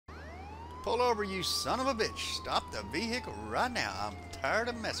Pull over, you son of a bitch. Stop the vehicle right now. I'm tired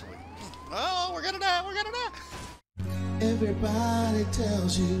of messing with you. Oh, we're gonna die. We're gonna die. Everybody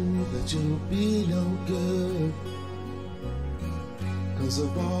tells you that you'll be no good, 'cause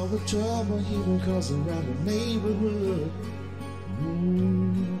of all the trouble you've been causing around the neighborhood.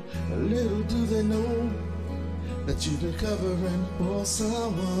 Little do they know that you've been covering for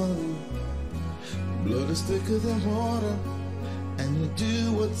someone. Blood is thicker than water, and you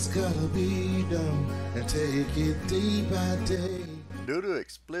do what's gotta be done and take it day by day. Due to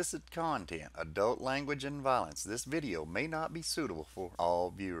explicit content, adult language, and violence, this video may not be suitable for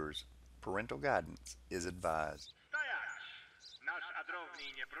all viewers. Parental guidance is advised.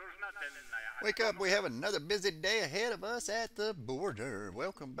 Wake up, we have another busy day ahead of us at the border.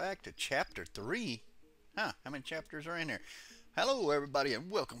 Welcome back to Chapter 3. Huh, how many chapters are in there? Hello everybody, and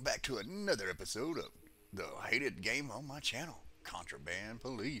welcome back to another episode of the hated game on my channel, Contraband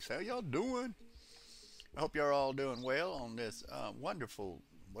Police. How y'all doing? I hope you're all doing well on this wonderful,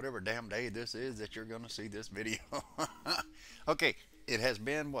 whatever damn day this is that you're going to see this video. Okay, it has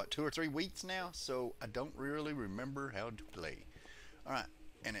been, what, 2 or 3 weeks now, so I don't really remember how to play. Alright,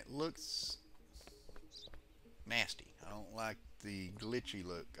 and it looks nasty. I don't like the glitchy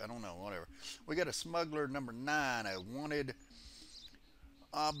look. I don't know, whatever. We got a smuggler number 9, a wanted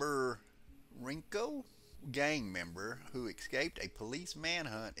Aberrinko gang member who escaped a police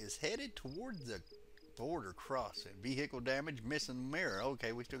manhunt, is headed towards the border crossing. Vehicle damage, missing mirror.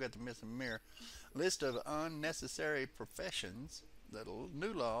 Okay, we still got the missing mirror. List of unnecessary professions. The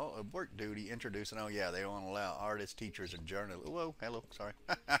new law of work duty introducing. Oh yeah, they won't allow artists, teachers, and journalists. Whoa, hello, sorry.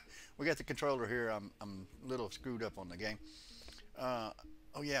 We got the controller here. I'm a little screwed up on the game. Oh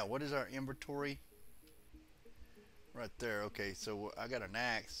yeah, what is our inventory? Right there. Okay, so I got an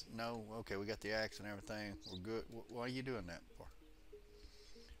axe. No, okay, we got the axe and everything. We're good. Why are you doing that for?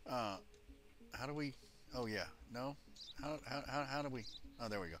 How do we? Oh yeah, no. How do we? Oh,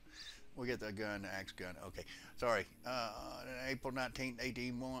 there we go. We get the gun, the axe gun. Okay, sorry. April 19th,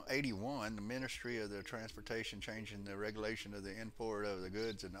 1881, the Ministry of the Transportation changing the regulation of the import of the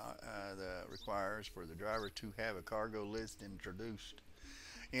goods and the requires for the driver to have a cargo list introduced.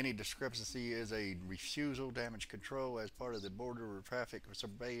 Any discrepancy is a refusal. Damage control as part of the border traffic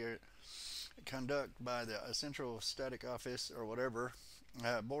surveyor conduct by the Central Static Office or whatever.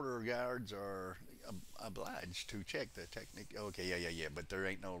 Border guards are obliged to check the technique. Okay, yeah, but there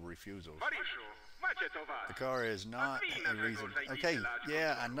ain't no refusals. The car is not a reason. Okay,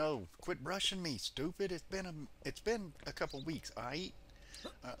 yeah, I know. Quit brushing me, stupid. It's been a couple weeks. Oh,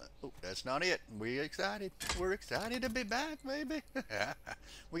 that's not it. We're excited. We're excited to be back, baby.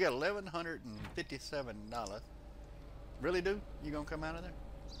 We got $1,157. Really, dude? You gonna come out of there?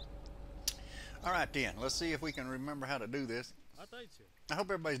 All right, then. Let's see if we can remember how to do this. I hope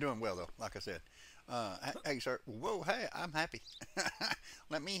everybody's doing well, though, like I said. Hey, sir. Whoa, hey, I'm happy.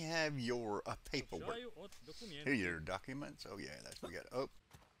 Let me have your paperwork. Here are your documents. Oh, yeah, that's what we got. Oh,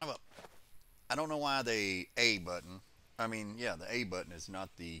 I'm up. I don't know why the A button. I mean, yeah, the A button is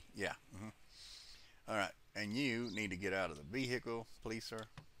not the, yeah. All right, and you need to get out of the vehicle, please, sir.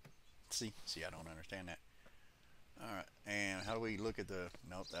 See, I don't understand that. All right, and how do we look at the,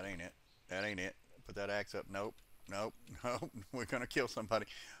 nope, that ain't it. That ain't it. Put that axe up. Nope. We're gonna kill somebody.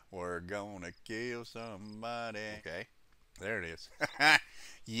 We're gonna kill somebody. Okay, there it is.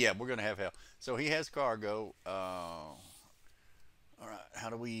 Yeah, we're gonna have hell. So he has cargo. All right. How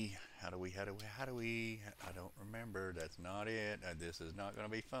do we? I don't remember. That's not it. This is not gonna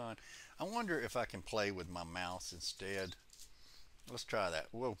be fun. I wonder if I can play with my mouse instead. Let's try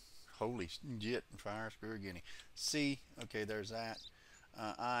that. Whoa! Holy shit! Fire screw guinea. C. Okay, there's that.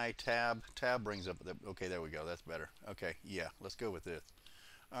 Tab brings up the, okay, there we go, that's better. Okay, yeah, let's go with this.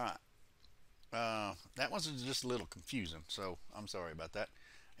 All right, that was just a little confusing, so I'm sorry about that.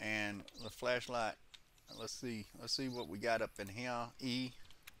 And the flashlight, let's see what we got up in here. E.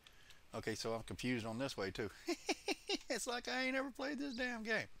 Okay, so I'm confused on this way too. It's like I ain't ever played this damn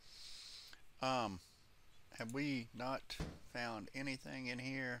game. Have we not found anything in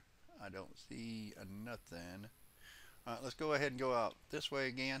here? I don't see nothing. Let's go ahead and go out this way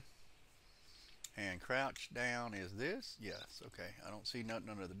again. And crouch down is this? Yes, okay. I don't see nothing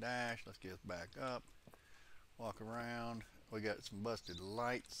under the dash. Let's get back up. Walk around. We got some busted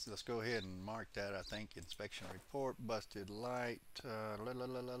lights. Let's go ahead and mark that, I think. Inspection report. Busted light.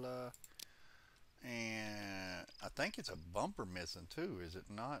 And I think it's a bumper missing too. Is it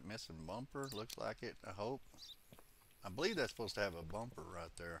not? Missing bumper? Looks like it. I hope. I believe that's supposed to have a bumper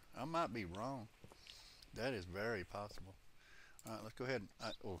right there. I might be wrong. That is very possible. Let's go ahead.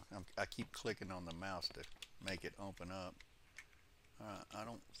 I keep clicking on the mouse to make it open up. I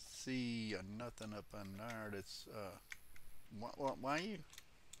don't see nothing up in there. That's why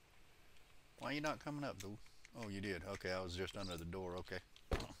you not coming up, dude? Oh, you did. Okay, I was just under the door. Okay.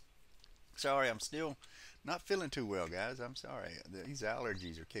 Sorry, I'm still not feeling too well, guys. I'm sorry. These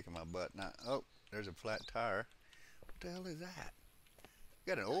allergies are kicking my butt. Now, oh, there's a flat tire. What the hell is that?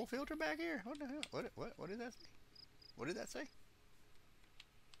 Got an oil filter back here? What the hell? What did that say? What did that say?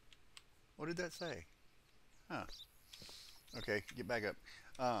 What did that say? Huh. Okay, get back up.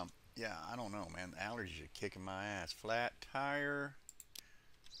 Yeah, I don't know, man. The allergies are kicking my ass. Flat tire.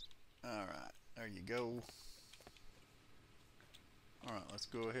 Alright, there you go. Alright, let's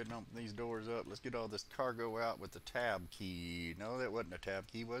go ahead and open these doors up. Let's get all this cargo out with the tab key. No, that wasn't a tab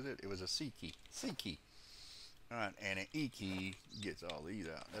key, was it? It was a C key. C key. Alright, and an E key gets all these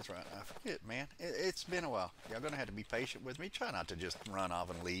out. That's right. I forget, man. It's been a while. Y'all gonna have to be patient with me. Try not to just run off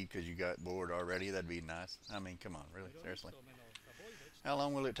and leave because you got bored already. That'd be nice. I mean, come on, really? Seriously? How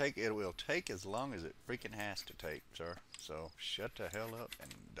long will it take? It will take as long as it freaking has to take, sir. So, shut the hell up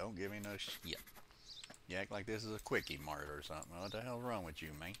and don't give me no shit. You act like this is a quickie mart or something. What the hell's wrong with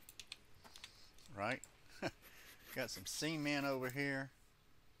you, man? Right? Got some cement over here.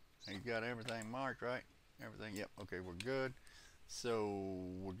 You got everything marked, right? Everything, yep, okay, we're good. So,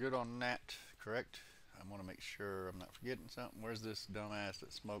 we're good on that, correct? I want to make sure I'm not forgetting something. Where's this dumbass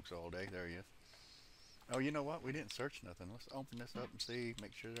that smokes all day? There he is. Oh, you know what? We didn't search nothing. Let's open this up and see,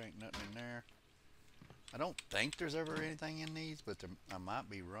 make sure there ain't nothing in there. I don't think there's ever anything in these, but I might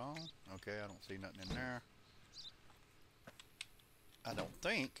be wrong. Okay, I don't see nothing in there. I don't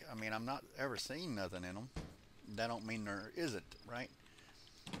think. I mean, I'm not ever seen nothing in them. That don't mean there isn't, right?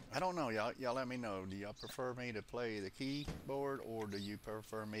 I don't know, y'all let me know. Do y'all prefer me to play the keyboard, or do you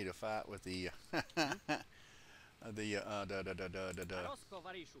prefer me to fight with the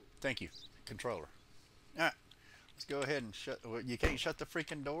thank you, controller. Alright, let's go ahead and shut. You can't shut the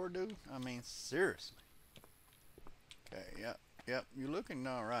freaking door, dude? I mean, seriously. Okay, yep, you're looking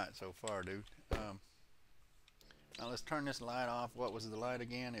alright so far, dude. Now let's turn this light off. What was the light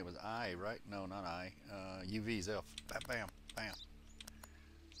again? It was I, right? No, not I. UV's F. Bam, bam.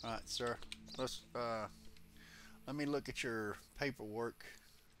 Alright, sir. Let's let me look at your paperwork.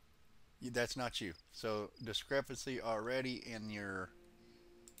 That's not you. So discrepancy already in your.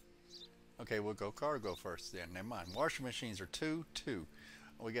 Okay, we'll go cargo first then. Never mind. Washing machines are 2.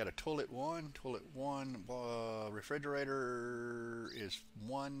 We got a toilet 1. Refrigerator is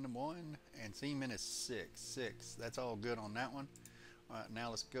 1, and semen is 6. That's all good on that one. Alright, now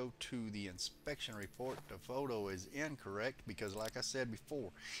let's go to the inspection report. The photo is incorrect because, like I said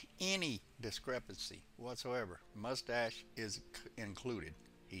before, any discrepancy whatsoever, mustache is included.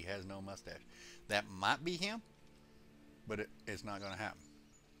 He has no mustache. That might be him, but it's not going to happen.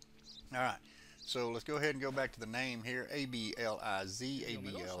 Alright, so let's go ahead and go back to the name here. A-B-L-I-Z,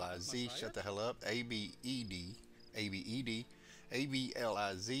 A-B-L-I-Z, shut the hell up. A-B-E-D, A-B-E-D,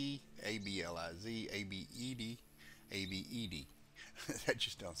 A-B-L-I-Z, A-B-L-I-Z, A-B-E-D, A-B-E-D. That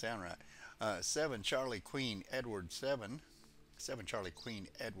just don't sound right. 7 Charlie Queen Edward 7, 7 Charlie Queen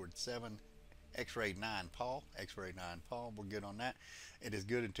Edward 7, X-ray 9 Paul, X-ray 9 Paul. We're good on that. It is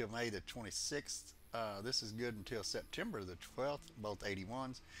good until May the 26th. This is good until September the 12th, both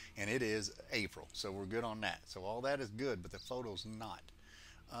 81s, and it is April, so we're good on that. So all that is good, but the photo's not.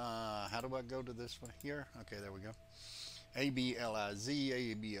 How do I go to this one here? Okay, there we go. A-B-L-I-Z,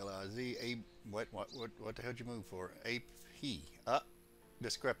 A-B-L-I-Z, what the hell did you move for? A-P,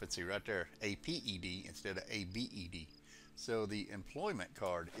 discrepancy right there, A-P-E-D instead of A-B-E-D. So the employment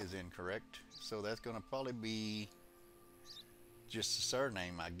card is incorrect, so that's going to probably be just a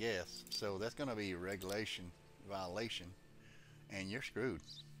surname, I guess. So that's going to be a regulation violation, and you're screwed.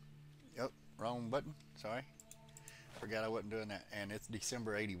 Yep, wrong button, sorry. Forgot I wasn't doing that. And it's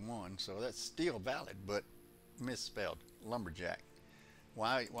December 81, so that's still valid, but misspelled. Lumberjack.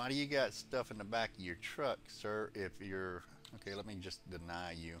 Why do you got stuff in the back of your truck, sir, if you're... Okay, let me just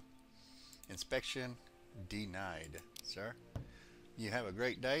deny you. Inspection denied, sir. You have a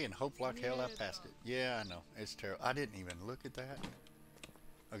great day, and hope like hell I passed it. Yeah, I know. It's terrible. I didn't even look at that.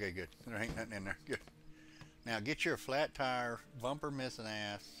 Okay, good. There ain't nothing in there. Good. Now, get your flat tire, bumper missing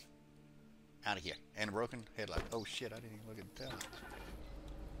ass out of here. And a broken headlight. Oh, shit, I didn't even look at the taillights.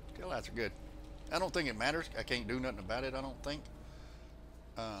 Taillights are good. I don't think it matters. I can't do nothing about it, I don't think.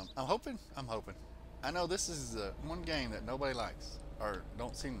 I'm hoping. I know this is the one game that nobody likes, or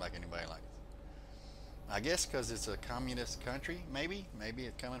don't seem like anybody likes. I guess because it's a communist country, maybe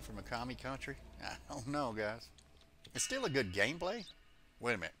it's coming from a commie country. I don't know, guys. It's still a good gameplay.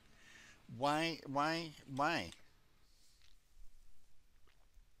 Wait a minute. Why?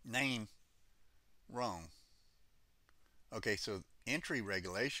 Name wrong. Okay, so entry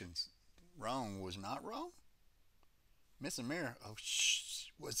regulations wrong was not wrong. Missing mirror. Oh,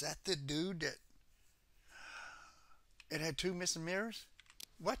 was that the dude that it had two missing mirrors?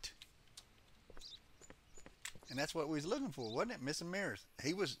 What? And that's what we was looking for, wasn't it? Missing mirrors.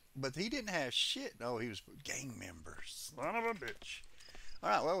 He was, but he didn't have shit. No, he was gang members. Son of a bitch. All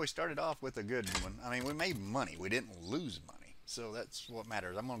right, well, we started off with a good one. I mean, we made money. We didn't lose money. So that's what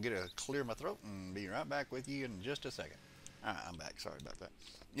matters. I'm going to clear my throat and be right back with you in just a second. All right, I'm back. Sorry about that.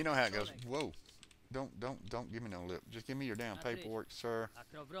 You know how it goes. Whoa. Don't give me no lip. Just give me your damn paperwork, sir.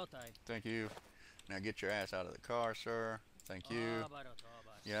 Thank you. Now get your ass out of the car, sir. Thank you.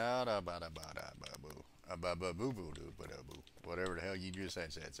 Yada bada bada babu. Whatever the hell you just said.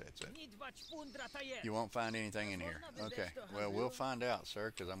 You won't find anything in here. Okay. Well, we'll find out,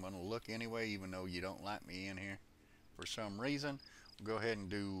 sir, because I'm going to look anyway, even though you don't like me in here for some reason. We'll go ahead and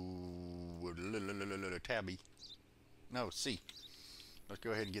do tabby. No, C. Let's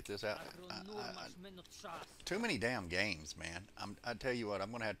go ahead and get this out. Too many damn games, man. I tell you what, I'm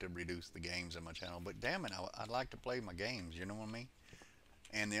going to have to reduce the games on my channel. But damn it, I'd like to play my games, you know what I mean?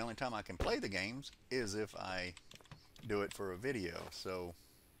 And the only time I can play the games is if I do it for a video. So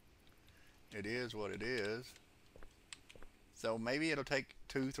it is what it is. So maybe it'll take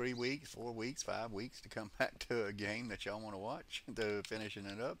 2, 3 weeks, 4 weeks, 5 weeks to come back to a game that y'all want to watch, to finishing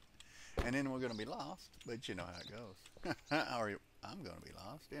it up. And then we're going to be lost. But you know how it goes. Or I'm going to be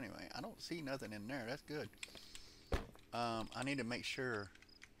lost. Anyway, I don't see nothing in there. That's good. I need to make sure.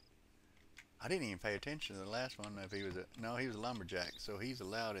 I didn't even pay attention to the last one. If he was no, he was a lumberjack, so he's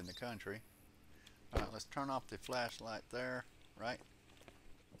allowed in the country. All right, let's turn off the flashlight there, right?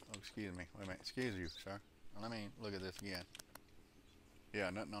 Oh, excuse me. Wait a minute. Excuse you, sir. Let me look at this again. Yeah,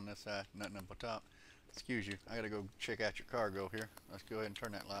 nothing on this side, nothing up on top. Excuse you. I gotta go check out your cargo here. Let's go ahead and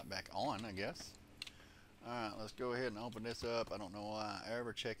turn that light back on, I guess. All right, let's go ahead and open this up. I don't know why I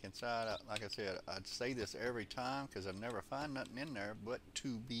ever check inside. Like I said, I'd say this every time because I never find nothing in there, but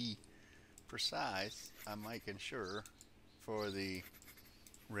to be precise, I'm making sure for the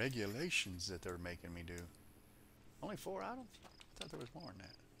regulations that they're making me do. Only 4 items? I thought there was more than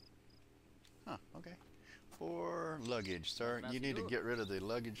that. Huh, okay. 4 luggage, sir. You need to get rid of the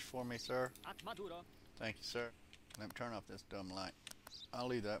luggage for me, sir. Thank you, sir. Let me turn off this dumb light. I'll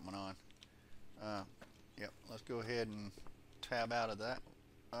leave that one on. Yep, let's go ahead and tab out of that.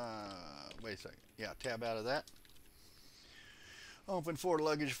 Wait a second. Yeah, tab out of that. Open 4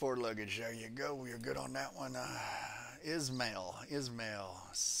 luggage, 4 luggage. There you go. You're good on that one. Ismail.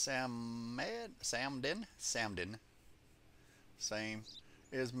 Samden. Same.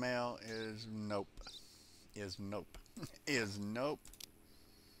 Ismail is nope. Is nope.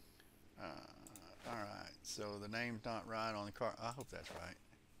 Alright, so the name's not right on the car. I hope that's right.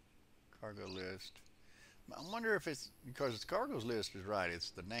 Cargo list. I wonder if it's because the cargo's list is right,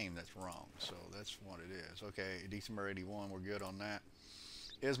 it's the name that's wrong. So that's what it is. Okay, December 81, we're good on that.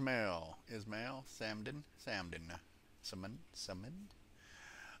 Ismail, Samden.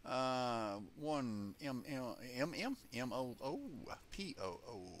 1 P0.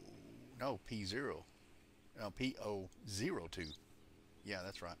 No, P002. Yeah,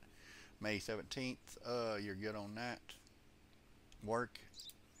 that's right. May 17th, you're good on that. Work,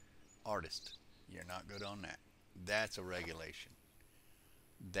 artist. You're not good on that. That's a regulation.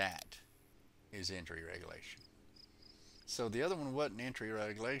 That is entry regulation. So the other one wasn't entry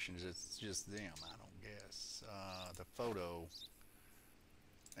regulations. It's just them. I don't guess. The photo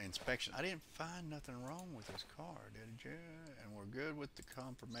inspection. I didn't find nothing wrong with this car, did you? And we're good with the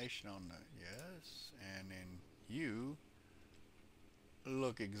confirmation on the yes. And then you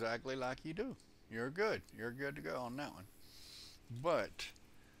look exactly like you do. You're good. You're good to go on that one. But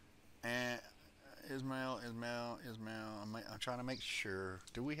Ismail. I'm trying to make sure.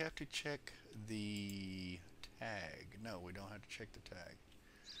 Do we have to check the tag? No, we don't have to check the tag.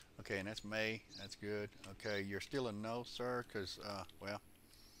 Okay, and that's May. That's good. Okay, you're still a no, sir, because, well,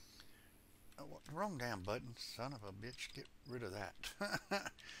 wrong damn button. Son of a bitch. Get rid of that.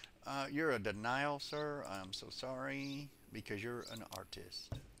 You're a denial, sir. I'm so sorry, because you're an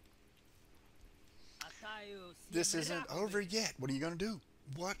artist. This isn't over yet. What are you going to do?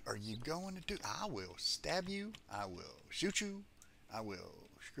 What are you going to do? I will stab you. I will shoot you. I will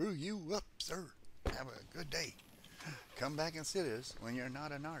screw you up, sir. Have a good day. Come back and see us when you're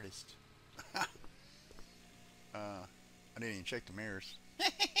not an artist. I didn't even check the mirrors.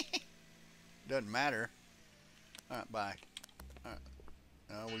 Doesn't matter. Alright, bye.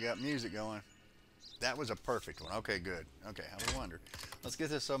 Alright. We got music going. That was a perfect one. Okay, good. Okay, I wonder. Let's get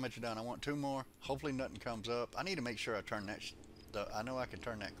this so much done. I want 2 more. Hopefully nothing comes up. I need to make sure I turn that I know I can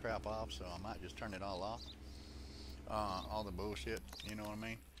turn that crap off, so I might just turn it all off. all the bullshit, you know what I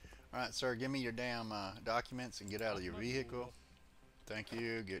mean? Alright, sir, give me your damn documents and get out of your vehicle. Thank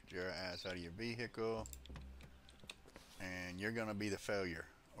you. Get your ass out of your vehicle. And you're gonna be the failure,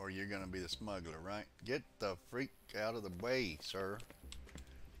 or you're gonna be the smuggler, right? Get the freak out of the way, sir.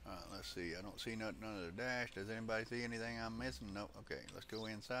 Let's see. I don't see nothing under the dash. Does anybody see anything I'm missing? Nope. Okay, let's go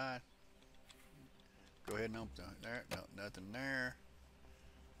inside. Go ahead and open there. No, nothing there.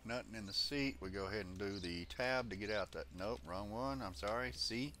 Nothing in the seat. We go ahead and do the tab to get out that. Nope, wrong one. I'm sorry.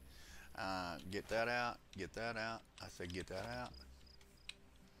 C. Get that out. Get that out. I said get that out.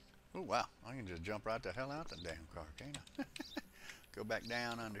 Oh wow, I can just jump right the hell out the damn car, can't I? Go back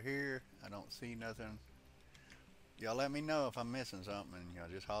down under here. I don't see nothing. Y'all let me know if I'm missing something. Y'all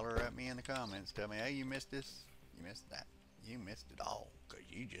just holler at me in the comments. Tell me, hey, you missed this. You missed that. You missed it all because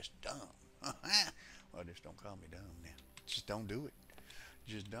you just dumb. Well, just don't call me dumb now. Just don't do it.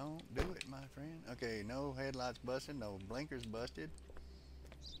 Just don't do it, my friend. Okay, no headlights busted. No blinkers busted.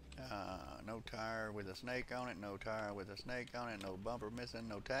 No tire with a snake on it. No tire with a snake on it. No bumper missing.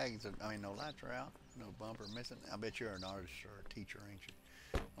 No tags. I mean, no lights are out. No bumper missing. I bet you're an artist or a teacher, ain't you?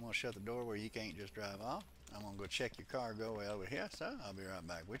 I'm going to shut the door where you can't just drive off. I'm going to go check your cargo over here, so I'll be right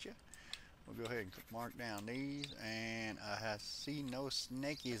back with you. We'll go ahead and mark down these. And I see no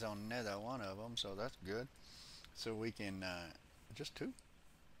snakies on neither one of them, so that's good. So we can, just two.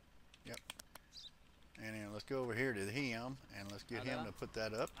 Yep. And then let's go over here to him, and let's get him to put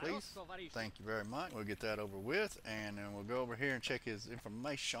that up, please. Thank you very much. We'll get that over with, and then we'll go over here and check his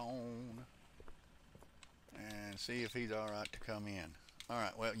information and see if he's all right to come in. All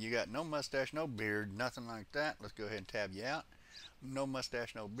right, well, you got no mustache, no beard, nothing like that. Let's go ahead and tab you out. No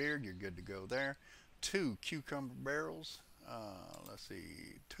mustache, no beard. You're good to go there. 2 cucumber barrels. Let's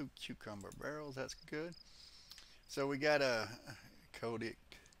see, 2 cucumber barrels. That's good. So we got a Kodik?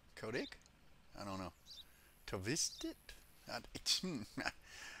 I don't know. Tovistit?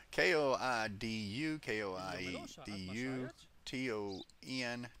 K-O-I-D-U, K-O-I-D-U,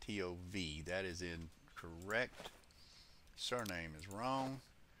 T-O-N-T-O-V. That is incorrect. Surname is wrong.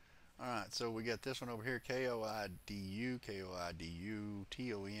 Alright, so we got this one over here, K-O-I-D-U, K-O-I-D-U,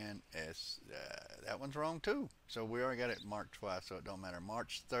 T-O-N-S. That one's wrong too. So we already got it marked twice, so it don't matter.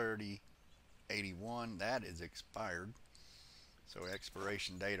 March 30, 81, that is expired. So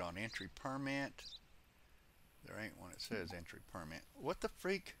expiration date on entry permit. There ain't one that says entry permit. What the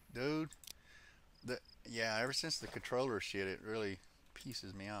freak, dude? Yeah, ever since the controller shit, it really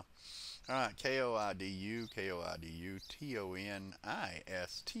pieces me off. Alright, K-O-I-D-U, K-O-I-D-U, T-O-N-I-S-T-E.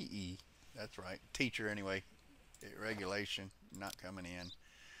 That's right. Teacher, anyway. Regulation, not coming in.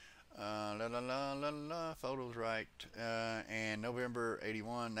 Photos right. And November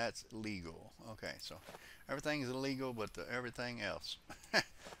 81, that's legal. Okay, so everything is illegal but everything else.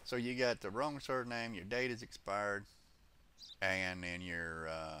 So you got the wrong surname, your date is expired, and then your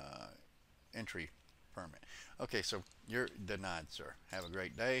entry permit. Okay, so you're denied, sir. Have a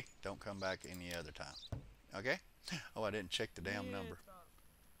great day. Don't come back any other time. Okay? Oh, I didn't check the damn number.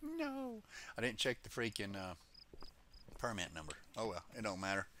 No, I didn't check the freaking permit number. Oh well, it don't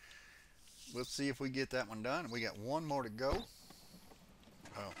matter. We'll see if we get that one done. We got one more to go.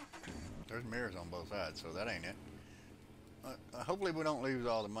 Oh, there's mirrors on both sides, so that ain't it. Hopefully we don't lose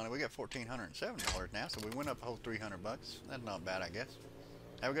all the money. We got $1,407 now, so we went up a whole $300. That's not bad, I guess.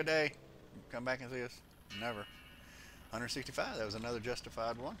 Have a good day. Come back and see us. Never. 165. That was another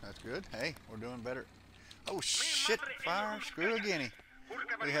justified one. That's good. Hey, we're doing better. Oh shit! Fire! Screw a guinea.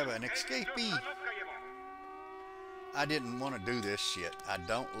 We have an escapee. I didn't want to do this shit. I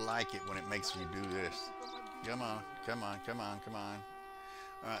don't like it when it makes you do this. Come on, come on, come on, come on.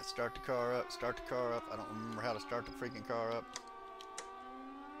 Alright, start the car up, start the car up. I don't remember how to start the freaking car up.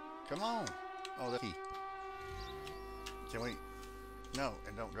 Come on. Oh, the key. Can we? No,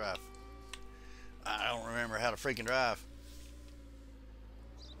 and don't drive. I don't remember how to freaking drive.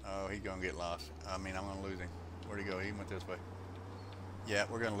 Oh, he's gonna get lost. I mean, I'm gonna lose him. Where'd he go? He went this way. Yeah,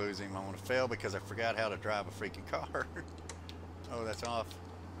 we're gonna lose him. I'm gonna fail because I forgot how to drive a freaking car. Oh, that's off.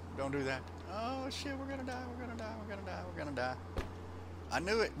 Don't do that. Oh shit, we're gonna die, we're gonna die, we're gonna die, we're gonna die. I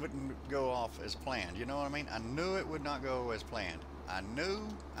knew it wouldn't go off as planned. You know what I mean? I knew it would not go as planned. I knew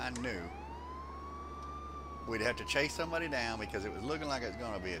we'd have to chase somebody down because it was looking like it was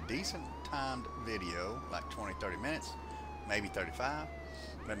gonna be a decent timed video, like 20-30 minutes, maybe 35.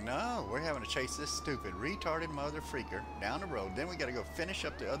 But no, we're having to chase this stupid retarded mother freaker down the road. Then we gotta go finish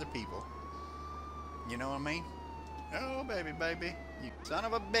up the other people. You know what I mean? Oh baby, baby, you son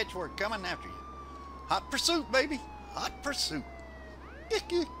of a bitch, we're coming after you. Hot pursuit, baby, hot pursuit.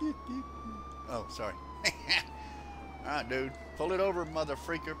 Oh, sorry. Alright, dude, pull it over, mother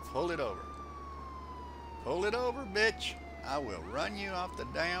freaker, pull it over. Pull it over, bitch. I will run you off the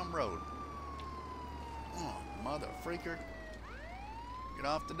damn road. Oh, mother freaker. Get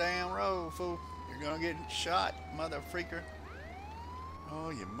off the damn road, fool. You're gonna get shot, mother freaker. Oh,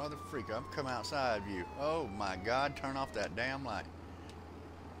 you mother freaker. I'm come outside view. Oh my God, turn off that damn light.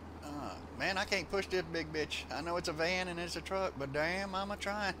 Man, I can't push this big bitch. I know it's a van and it's a truck, but damn, I'm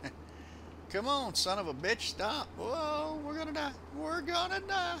trying. Come on, son of a bitch, stop. Whoa, we're gonna die. We're gonna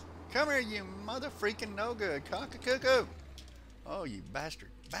die. Come here, you mother freaking no good cock-a-cuckoo. Oh, you bastard.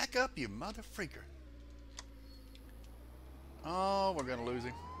 Back up, you mother freaker. Oh, we're gonna lose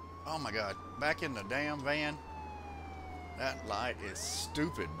him. Oh my God, back in the damn van. That light is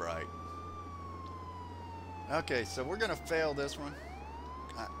stupid bright. Okay, so we're gonna fail this one.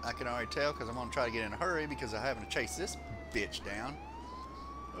 I can already tell because I'm gonna try to get in a hurry because I'm having to chase this bitch down.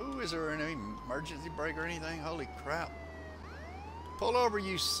 Ooh, is there any emergency brake or anything? Holy crap. Pull over,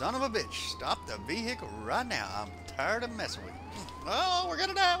 you son of a bitch. Stop the vehicle right now. I'm tired of messing with you. Oh, we're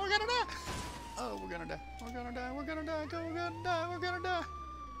gonna die. We're gonna die. Oh, we're gonna die. We're gonna die. We're gonna die. We're gonna die. We're gonna die.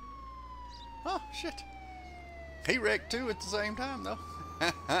 Oh, shit. He wrecked too at the same time, though.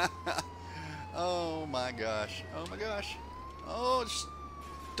 Oh, my gosh. Oh, my gosh. Oh,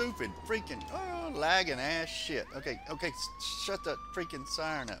 stupid freaking, oh, lagging ass shit. Okay, okay, shut that freaking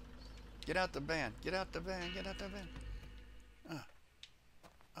siren up. Get out the van. Get out the van. Get out the van.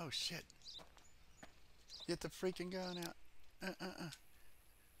 Oh, shit. Get the freaking gun out.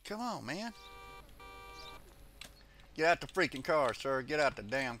 Come on, man. Get out the freaking car, sir. Get out the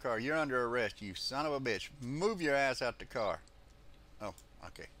damn car. You're under arrest, you son of a bitch. Move your ass out the car. Oh,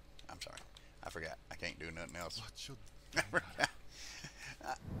 okay. I'm sorry. I forgot. I can't do nothing else. I forgot.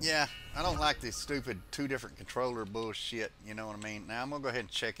 Yeah, I don't like this stupid 2 different controller bullshit. You know what I mean? Now, I'm going to go ahead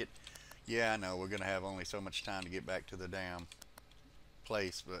and check it. Yeah, I know. We're going to have only so much time to get back to the damn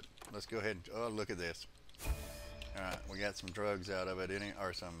place. But let's go ahead and... Oh, look at this. Alright, we got some drugs out of it,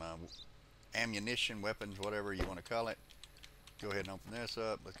 or some ammunition, weapons, whatever you want to call it. Go ahead and open this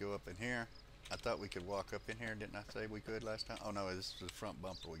up. Let's go up in here. I thought we could walk up in here. Didn't I say we could last time? Oh, no, this is the front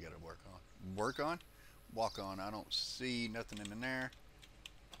bumper we got to work on. Work on? Walk on. I don't see nothing in there.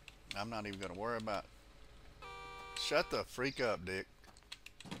 I'm not even going to worry about... Shut the freak up, Dick.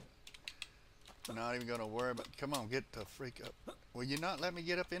 I'm not even going to worry about... Come on, get the freak up. Will you not let me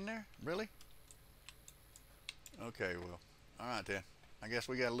get up in there? Really? Okay, well. Alright then. I guess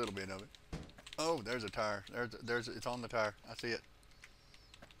we got a little bit of it. Oh, there's a tire. It's on the tire. I see it.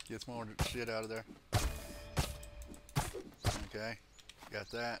 Get some more shit out of there. Okay. Got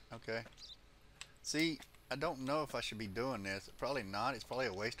that. Okay. See... I don't know if I should be doing this. Probably not. It's probably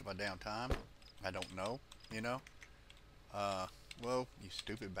a waste of my damn time. I don't know, you know. Well, you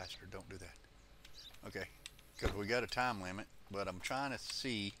stupid bastard, don't do that. Okay, because we got a time limit, but I'm trying to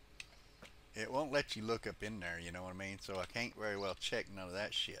see. It won't let you look up in there, you know what I mean? So I can't very well check none of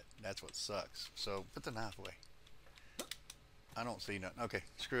that shit. That's what sucks. So put the knife away. I don't see nothing. Okay,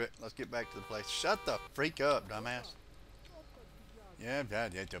 screw it. Let's get back to the place. Shut the freak up, dumbass. Yeah, you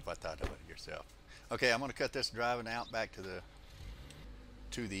thought of it yourself. Okay, I'm gonna cut this driving out back to the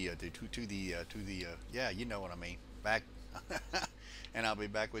yeah, you know what I mean, back. And I'll be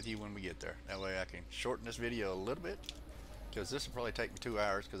back with you when we get there. That way I can shorten this video a little bit, because this will probably take me 2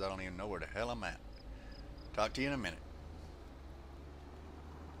 hours because I don't even know where the hell I'm at. Talk to you in a minute.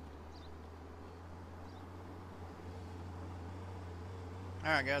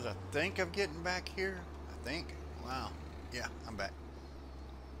 Alright guys, I think I'm getting back here. I think. Wow. Yeah, I'm back.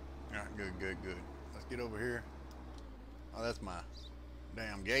 Alright, good. Let's get over here. Oh, that's my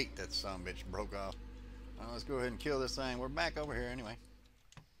damn gate that son of a bitch broke off. Let's go ahead and kill this thing. We're back over here anyway.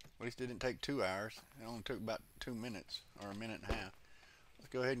 At least it didn't take 2 hours. It only took about 2 minutes, or a minute and a half. Let's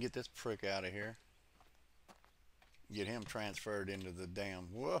go ahead and get this prick out of here. Get him transferred into the damn...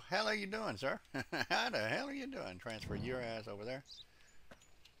 Well, hell are you doing, sir? How the hell are you doing? Transfer your ass over there.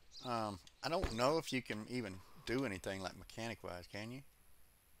 I don't know if you can even do anything like mechanic-wise, can you?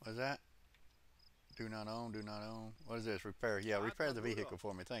 What is that? Do not own. What is this? Repair. Yeah, repair the vehicle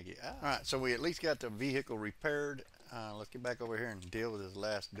for me. Thank you. Alright, so we at least got the vehicle repaired. Let's get back over here and deal with this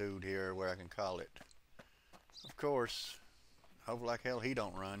last dude here where I can call it. Of course, hope like hell he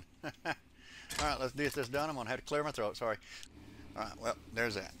don't run. Alright, let's get this done. I'm going to have to clear my throat. Sorry. Alright, well,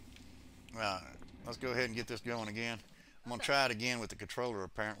 there's that. Let's go ahead and get this going again. I'm going to try it again with the controller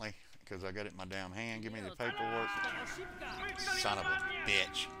apparently, because I got it in my damn hand. Give me the paperwork. Son of a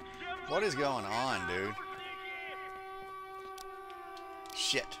bitch. What is going on, dude?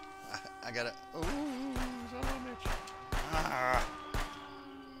 Shit. I gotta... Ooh, son of a bitch. Ah.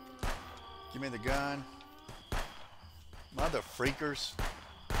 Give me the gun. Mother freakers.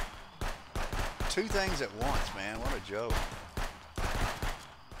 two things at once, man. What a joke.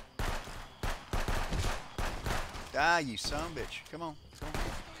 Die, you son of a bitch. Come on. Come on.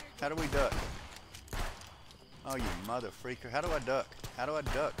 How do we duck? Oh, you mother freaker. How do I duck? How do I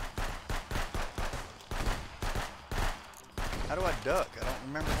duck? How do I duck? I don't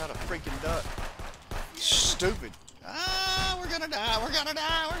remember how to freaking duck. Stupid. Ah, we're gonna die. We're gonna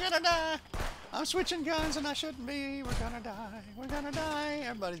die. We're gonna die. I'm switching guns and I shouldn't be. We're gonna die. We're gonna die.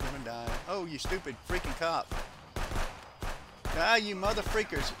 Everybody's gonna die. Oh, you stupid freaking cop. Ah, you mother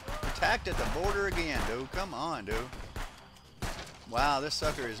freakers. Attacked at the border again, dude. Come on, dude. Wow, this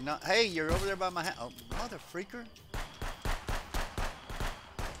sucker is not... Hey, you're over there by my house. Oh, mother freaker.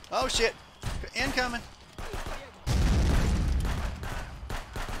 Oh, shit. Incoming.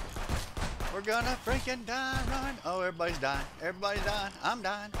 We're gonna freaking die, run. Oh, everybody's dying. Everybody's dying. I'm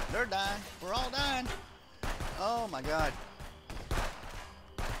dying. They're dying. We're all dying. Oh, my God.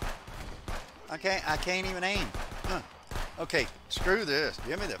 I can't even aim. Huh. Okay, screw this.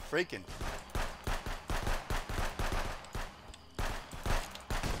 Give me the freaking...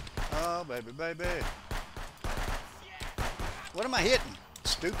 Oh, baby, baby. What am I hitting?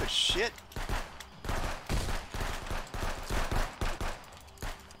 Stupid shit.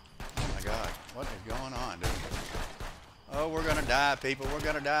 Oh, my God. What is going on, dude? Oh, we're going to die, people. We're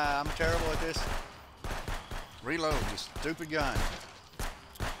going to die. I'm terrible at this. Reload, you stupid gun.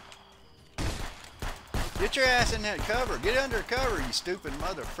 Get your ass in that cover. Get under cover, you stupid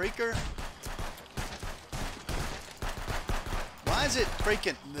mother freaker. Why is it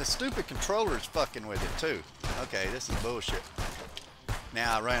freaking... The stupid controller's fucking with it, too. Okay, this is bullshit.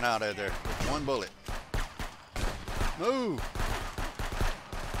 Now I ran out of there with one bullet. Move!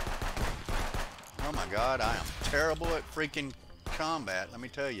 Oh my God, I am terrible at freaking combat, let me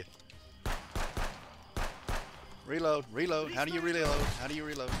tell you. Reload, reload. How do you reload? How do you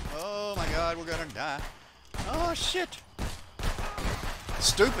reload? Oh my God, we're gonna die. Oh shit.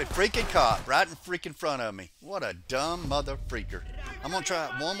 Stupid freaking cop right in freaking front of me. What a dumb mother freaker. I'm gonna try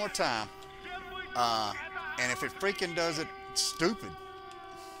it one more time. And if it freaking does it, it's stupid.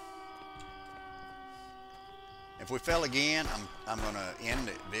 If we fail again, I'm gonna end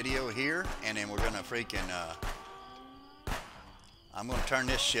the video here, and then we're gonna freaking I'm gonna turn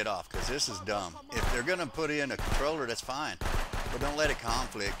this shit off because this is dumb. If they're gonna put in a controller, that's fine, but don't let it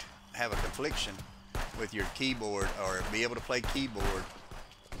have a confliction with your keyboard or be able to play keyboard.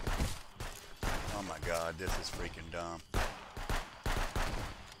 Oh my God, this is freaking dumb.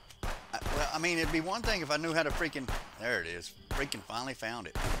 Well, I mean, it'd be one thing if I knew how to freaking... There it is. Freaking finally found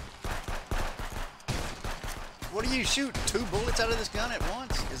it. What do you shoot? 2 bullets out of this gun at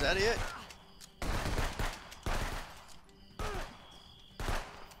once? Is that it?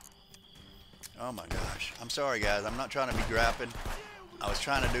 Oh my gosh. I'm sorry, guys. I'm not trying to be griping. I was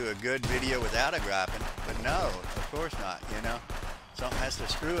trying to do a good video without a griping, but no, of course not, you know. Something has to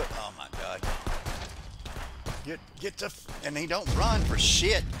screw it. Oh my God. Get the... And he don't run for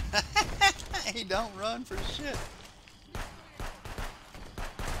shit. He don't run for shit.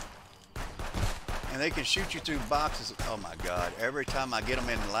 And they can shoot you through boxes. Oh my God. Every time I get them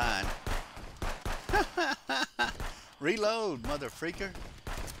in line. Reload, mother freaker.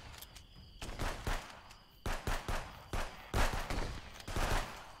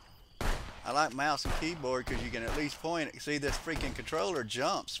 I like mouse and keyboard because you can at least point it. See, this freaking controller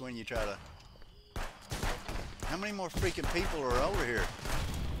jumps when you try to... How many more freaking people are over here?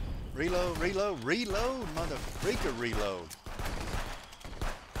 Reload, reload, reload, mother freaker, reload.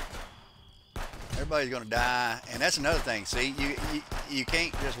 Everybody's gonna die, and that's another thing. See, you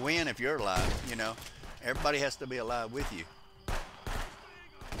can't just win if you're alive, you know. Everybody has to be alive with you.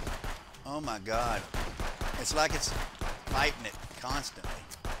 Oh my God. It's like it's fighting it constantly.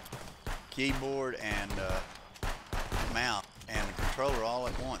 Keyboard and mouse and the controller all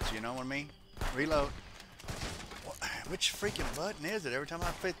at once, you know what I mean? Reload. Which freaking button is it? Every time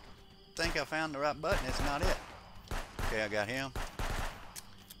I think I found the right button, it's not it. Okay, I got him.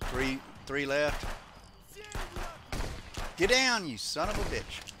 Three left. Get down, you son of a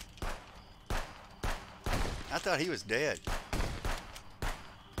bitch. I thought he was dead.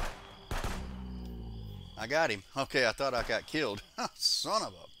 I got him. Okay, I thought I got killed. Son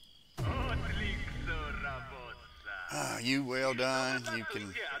of a... you well done. You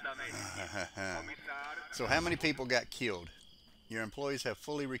can... So how many people got killed? Your employees have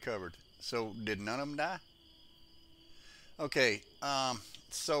fully recovered. So did none of them die? Okay,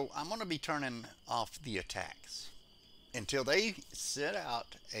 so I'm going to be turning off the attacks until they set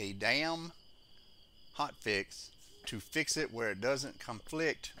out a damn hot fix to fix it where it doesn't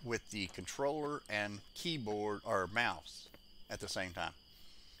conflict with the controller and keyboard or mouse at the same time.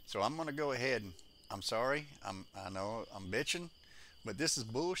 So I'm gonna go ahead and I'm sorry. I know I'm bitching, but this is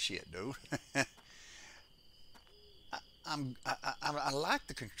bullshit, dude. I like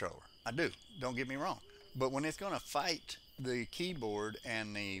the controller. I do. Don't get me wrong. But when it's gonna fight the keyboard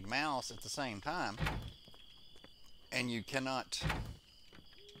and the mouse at the same time, and you cannot,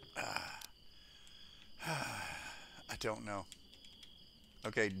 I don't know.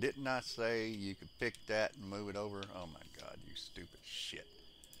 Okay, didn't I say you could pick that and move it over? Oh my God, you stupid shit.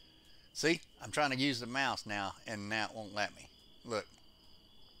 See, I'm trying to use the mouse now, and now it won't let me. Look.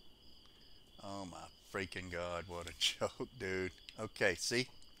 Oh my freaking God, what a joke, dude. Okay, see?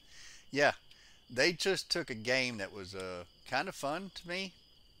 Yeah, they just took a game that was kind of fun to me,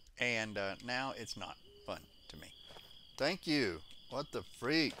 and now it's not fun to me. Thank you. What the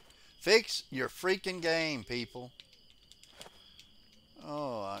freak? Fix your freaking game, people.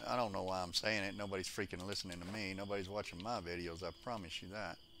 Oh, I don't know why I'm saying it. Nobody's freaking listening to me. Nobody's watching my videos, I promise you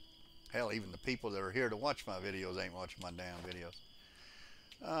that. Hell, even the people that are here to watch my videos ain't watching my damn videos.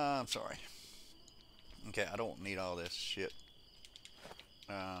 I'm sorry. Okay, I don't need all this shit.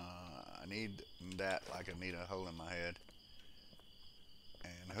 I need that like I need a hole in my head.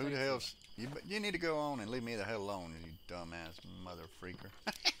 And who the hell's... You need to go on and leave me the hell alone, you dumbass mother freaker.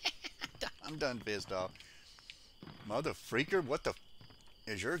 I'm done pissed off. Mother freaker, what the...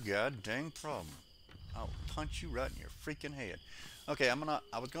 is your goddamn problem? I'll punch you right in your freaking head. Okay, I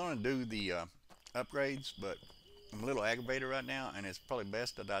was gonna do the upgrades, but I'm a little aggravated right now, and it's probably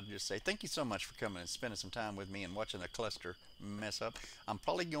best that I just say thank you so much for coming and spending some time with me and watching the cluster mess up. I'm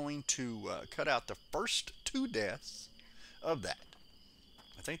probably going to cut out the first 2 deaths of that.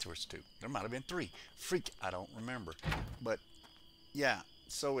 I think there was 2. There might have been 3. Freak, I don't remember. But yeah,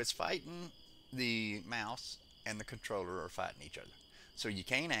 so it's fighting the mouse and the controller are fighting each other. So you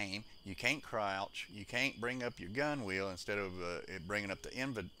can't aim, you can't crouch, you can't bring up your gun wheel instead of it bringing up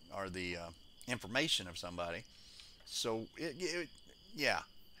the information of somebody. So yeah.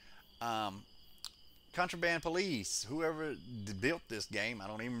 Contraband Police, whoever built this game, I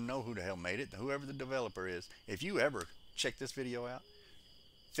don't even know who the hell made it, whoever the developer is, if you ever check this video out,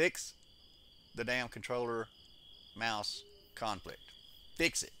 fix the damn controller mouse conflict.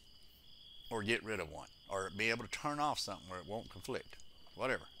 Fix it. Or get rid of one. Or be able to turn off something where it won't conflict.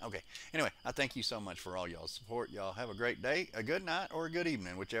 Whatever. Okay. Anyway, I thank you so much for all y'all's support. Y'all have a great day, a good night, or a good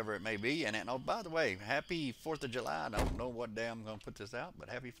evening, whichever it may be. And oh, by the way, happy 4th of July. I don't know what day I'm going to put this out, but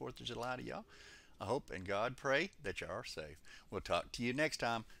happy 4th of July to y'all. I hope and God pray that you are safe. We'll talk to you next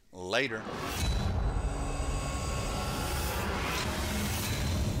time. Later.